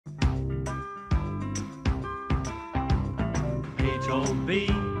told B,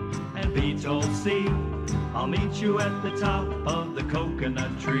 and B told C, I'll meet you at the top of the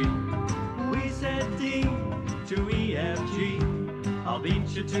coconut tree. We said D to E, F, G, I'll beat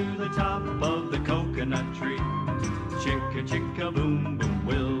you to the top of the coconut tree. Chicka, chicka, boom, boom,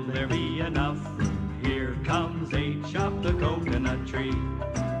 will there be enough room? Here comes H up the coconut tree.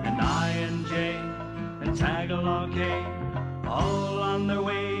 And I and J and tag-along K, all on their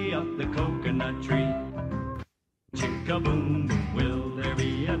way up the coconut tree. Chicka, boom, boom, will there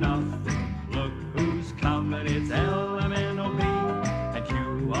be enough room? Look who's coming, it's L, M, N, O, P, and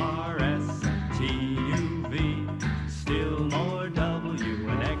Q, R, S, and T, U, V. Still more W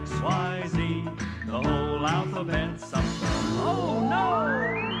and X, Y, Z. The whole alphabet's up the... Oh no!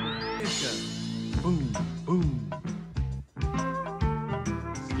 Chicka, boom, boom.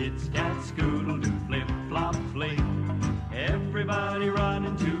 Skid, scat, scoodle, do, flip, flop, fling. Everybody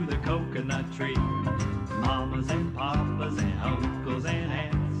running to the coconut tree. Mamas and papas and uncles and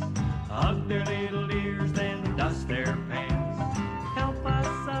aunts hug their little ears, then dust their pants. Help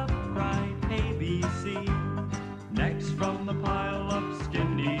us up, right, A, B, C. Next from the pile up,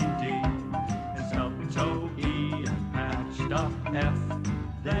 skinny D, and stub toe E, and patched up F.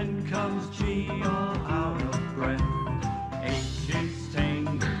 Then comes G, all out of breath. H is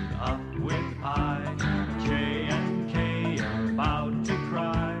tangled up with I. J and K are about to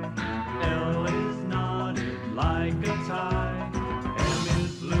cry. L is knotted like a tie. M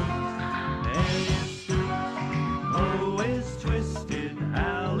is loose, A is scoops. O is twisted,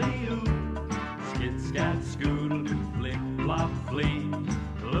 alley-oop. Skid, scat, scoodle, do, flick, flop, flee.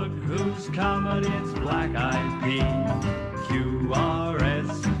 Look who's coming, it's black-eyed P. Q, R,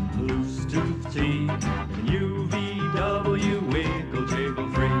 S, loose tooth T. And U, V, W, wiggle, jiggle,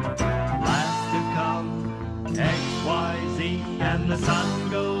 free. Last to come, X, Y, Z, and the sun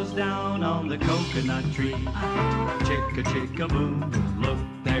goes down on the coconut tree. Chicka, chicka, boom, boom, look,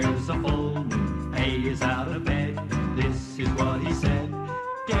 there's a full moon. A is out of bed, this is what he said.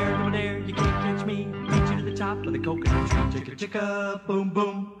 Dare, no dare, you can't catch me. Reach you to the top of the coconut tree. Chicka, chicka, boom,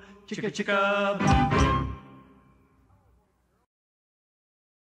 boom. Chicka, chicka, boom, boom.